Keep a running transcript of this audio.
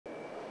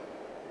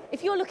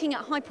If you're looking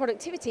at high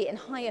productivity and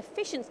high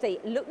efficiency,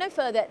 look no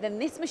further than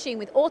this machine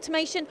with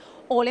automation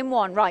all in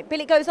one. Right, Bill,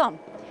 it goes on.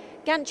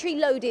 Gantry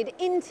loaded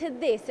into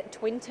this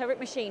twin turret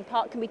machine.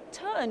 Part can be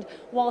turned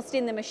whilst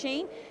in the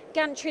machine.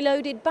 Gantry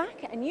loaded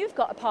back, and you've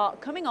got a part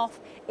coming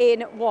off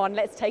in one.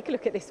 Let's take a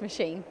look at this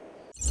machine.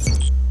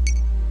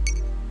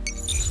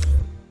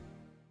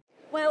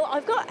 Well,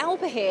 I've got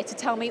Alper here to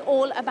tell me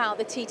all about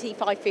the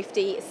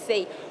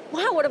TT550C.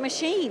 Wow, what a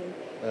machine.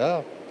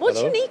 Yeah. What's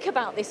Hello. unique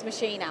about this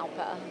machine,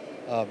 Alper?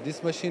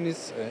 This machine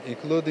is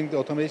including the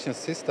automation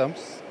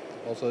systems,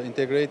 also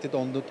integrated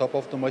on the top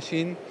of the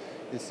machine.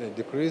 It's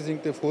decreasing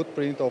the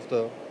footprint of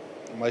the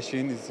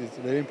machine. It's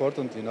very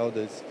important, you know,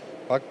 these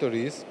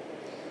factories.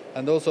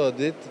 And also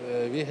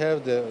we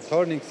have the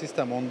turning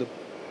system on the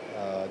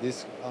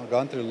this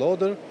gantry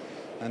loader,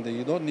 and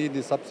you don't need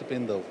the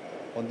sub-spindle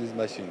on this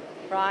machine.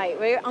 Right,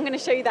 I'm going to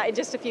show you that in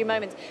just a few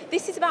moments.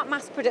 This is about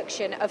mass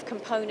production of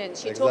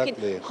components. You're Exactly.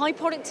 talking high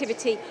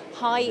productivity,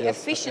 high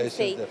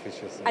efficiency,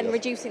 and yes.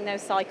 reducing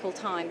those cycle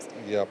times.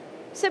 Yep.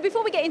 So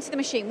before we get into the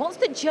machine, what's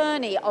the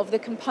journey of the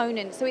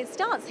component? So it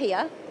starts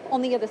here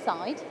on the other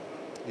side.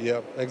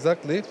 Yeah,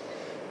 exactly.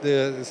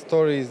 The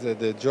story is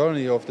the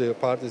journey of the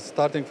part is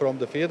starting from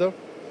the feeder.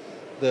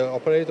 The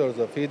operators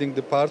are feeding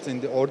the parts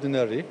in the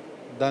ordinary.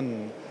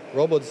 Then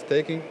robots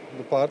taking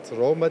the parts,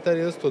 raw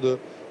materials to the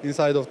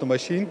inside of the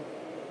machine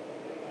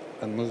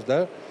and moves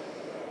there.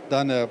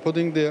 Then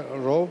putting the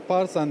raw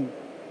parts and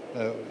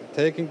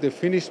taking the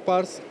finished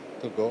parts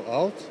to go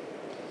out.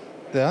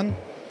 Then,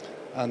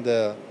 and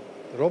the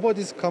robot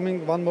is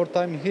coming one more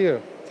time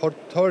here for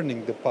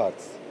turning the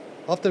parts.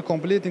 After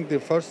completing the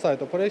first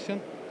side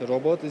operation, the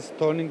robot is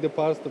turning the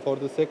parts for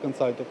the second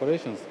side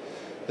operations.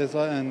 That's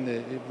why, and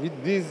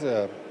with this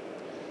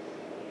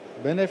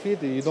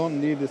benefit, you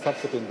don't need the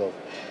sub-spindle.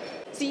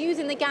 So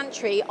using the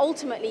gantry,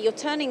 ultimately you're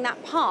turning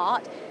that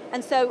part,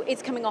 and so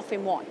it's coming off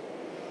in one.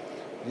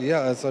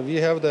 Yeah, so we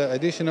have the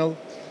additional,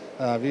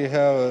 we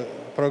have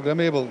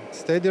programmable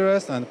steady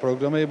rest and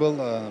programmable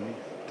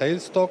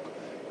tailstock.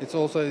 It's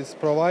also is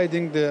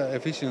providing the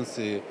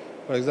efficiency.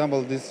 For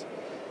example, this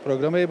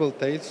programmable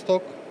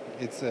tailstock,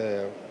 it's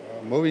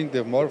moving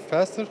the more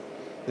faster.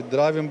 It's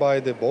driven by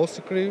the bow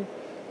screw.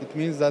 It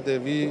means that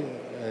we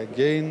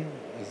gain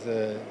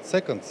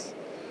seconds.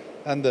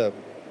 And the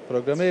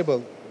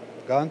programmable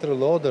gantry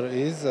loader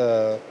is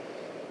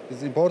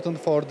important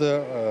for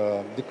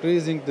the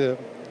decreasing the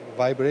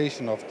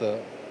vibration of the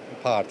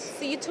parts.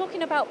 So you're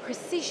talking about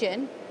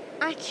precision,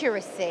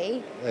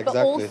 accuracy, Exactly. but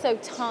also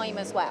time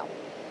as well.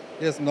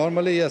 Yes,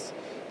 normally, yes.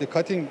 The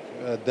cutting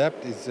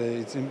depth is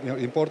it's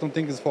important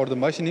thing is for the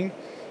machining.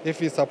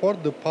 If we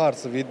support the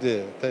parts with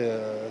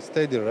the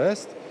steady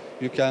rest,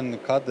 you can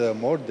cut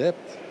more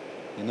depth,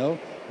 you know.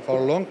 For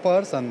long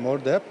parts and more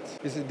depth,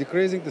 it's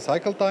decreasing the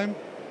cycle time.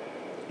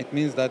 It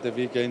means that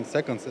we gain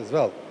seconds as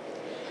well.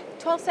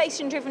 12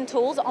 station-driven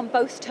tools on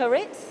both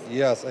turrets.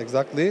 Yes,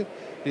 exactly.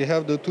 We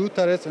have the two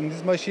turrets in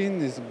this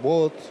machine. Is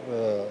both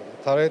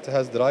turret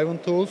has driven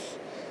tools.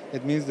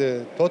 It means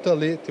the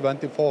totally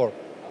 24.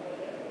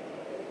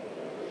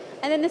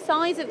 And then the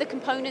size of the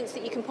components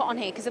that you can put on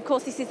here, because of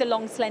course this is a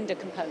long, slender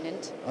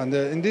component. And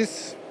in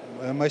this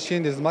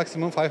machine is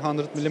maximum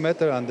 500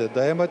 millimeter, and the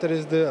diameter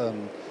is the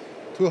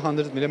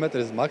 200 millimeter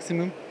is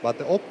maximum, but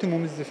the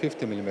optimum is the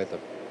 50 millimeter.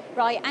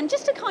 Right, and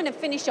just to kind of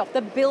finish off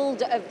the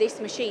build of this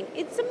machine,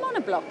 it's a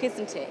monoblock,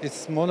 isn't it?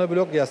 It's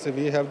monoblock, yes.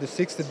 We have the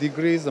 60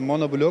 degrees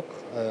monoblock,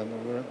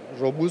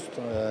 robust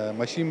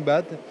machine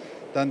bed.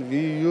 Then we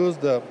use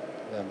the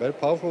very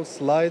powerful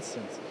slides.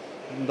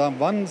 And then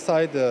one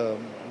side,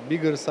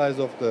 bigger size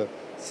of the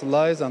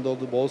slides and all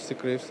the ball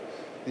screws.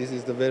 This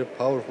is the very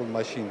powerful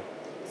machine.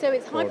 So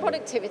it's high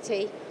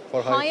productivity,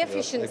 high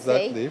efficiency,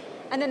 exactly.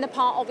 And then the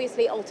part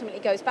obviously ultimately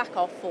goes back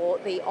off for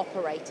the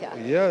operator.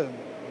 Yeah,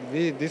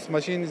 this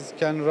machine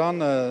can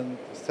run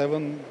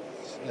 7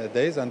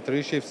 days and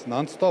 3 shifts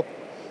non-stop.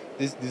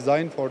 This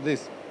designed for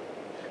this.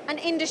 And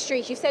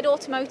industries, you said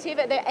automotive.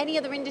 Are there any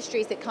other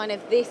industries that kind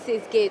of this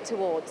is geared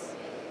towards?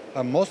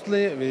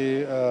 Mostly,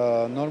 we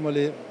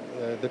normally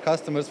the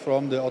customers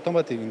from the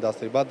automotive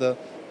industry, but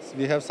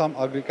we have some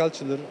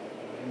agricultural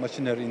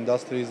machinery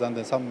industries and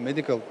then some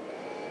medical.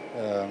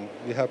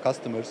 We have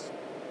customers.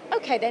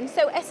 Okay then,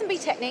 so S&B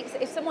Technics,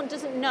 if someone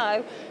doesn't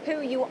know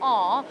who you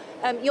are,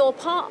 you're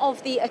part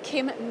of the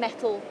Akim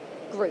Metal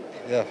group.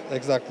 Yeah,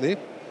 exactly.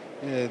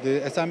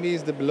 The S&B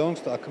belongs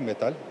to Akim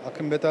Metal.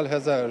 Akim Metal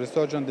has a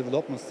research and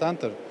development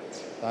center,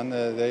 and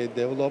they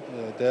develop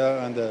there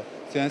and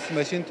CNC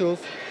machine tools,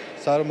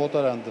 servo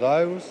motor and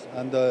drivers,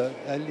 and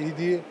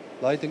LED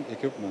lighting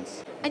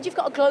equipments. And you've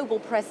got a global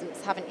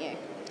presence, haven't you?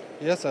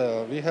 Yes,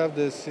 we have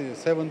the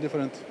 7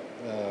 different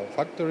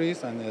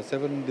factories and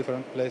 7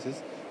 different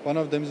places. One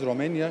of them is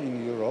Romania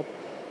in Europe,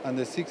 and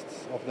the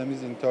 6th of them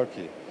is in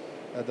Turkey.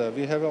 And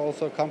we have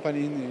also a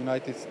company in the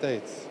United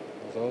States,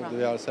 so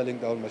we are selling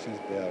our machines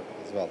there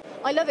as well.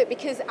 I love it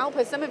because,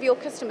 Alper, some of your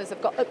customers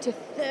have got up to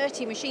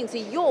 30 machines, so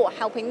you're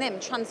helping them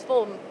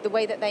transform the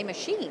way that they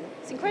machine.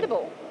 It's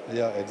incredible.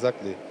 Yeah,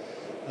 exactly.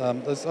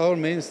 That's our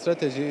main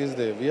strategy. Is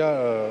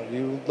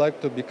we would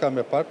like to become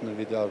a partner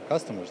with our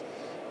customers.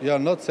 We are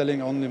not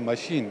selling only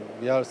machine.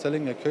 We are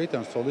selling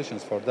equipment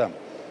solutions for them,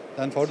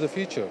 and for the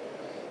future.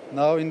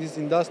 Now in this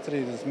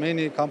industry, there's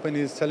many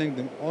companies selling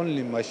them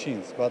only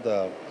machines, but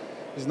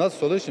it's not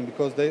solution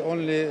because they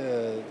only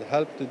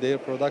help to their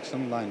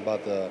production line,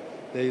 but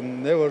they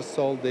never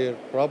solve their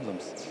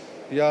problems.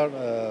 We are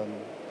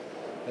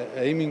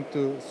aiming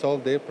to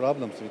solve their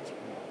problems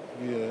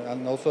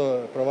and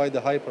also provide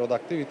a high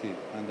productivity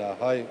and a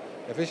high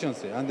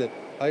efficiency and a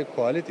high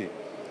quality.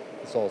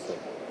 It's also.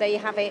 There you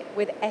have it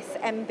with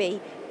SMB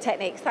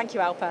Technics. Thank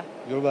you, Alper.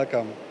 You're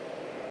welcome.